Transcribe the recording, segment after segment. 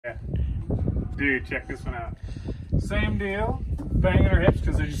dude, check this one out. Same deal, banging her hips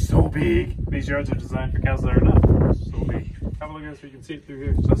because they're just so big. These yards are designed for cows that are not so big. Have a look at this so you can see it through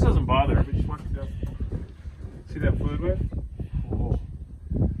here. So this doesn't bother her, but just watch it go. See that fluid wave? Oh,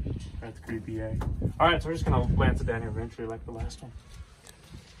 that's creepy, eh? All right, so we're just gonna lance it down here eventually like the last one.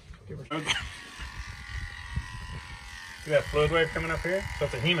 Give her See that fluid wave coming up here? So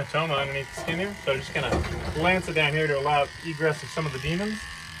it's a hematoma underneath the skin here. So just gonna lance it down here to allow egress of some of the demons.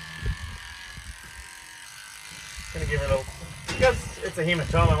 Gonna give her a little, because it's a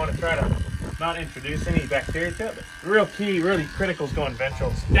hematoma, I want to try to not introduce any bacteria to it. But real key, really critical is going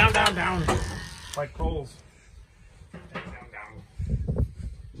ventral. Down, down, down, like poles. Down, down, down.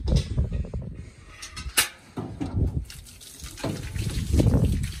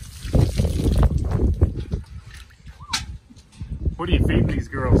 What do you feed these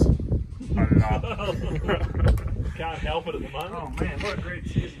girls? I don't know. Can't help it at the moment. Oh man, what a great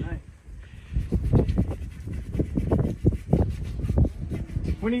season, eh?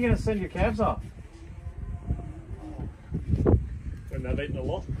 When are you going to send your calves off? When they've eaten a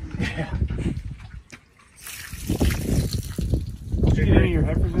lot. Yeah. Did you get any of your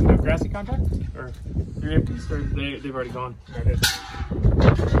heifers into a grassy contract? Or your empties? Or they've already gone? Okay.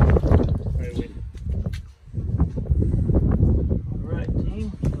 Very weird. Alright,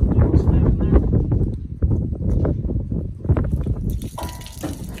 team. What's in there?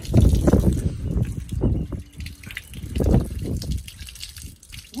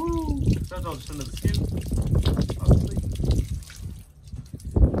 Woo! That's all just under the skin, obviously.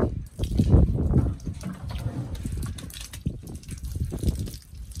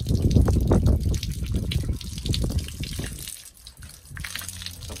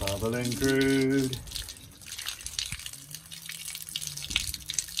 A bubbling crude.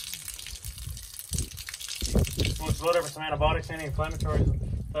 We'll load over some antibiotics, anti-inflammatories.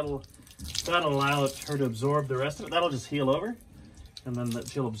 That'll allow her to absorb the rest of it. That'll just heal over. And then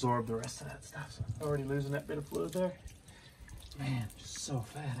she'll absorb the rest of that stuff. So already losing that bit of fluid there. Man, just so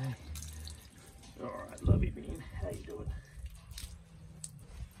fat, eh? All right, Lovey Bean, how you doing?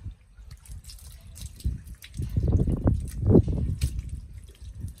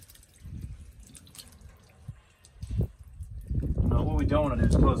 No, what we don't want to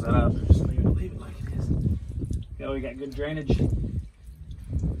do is close that up. Just leave it like it is. Yeah, we got good drainage.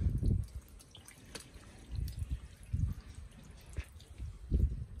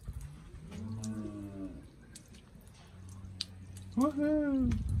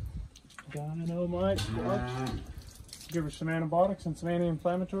 Woohoo! Dynamite. Give her some antibiotics and some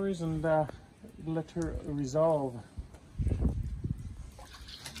anti-inflammatories and let her resolve.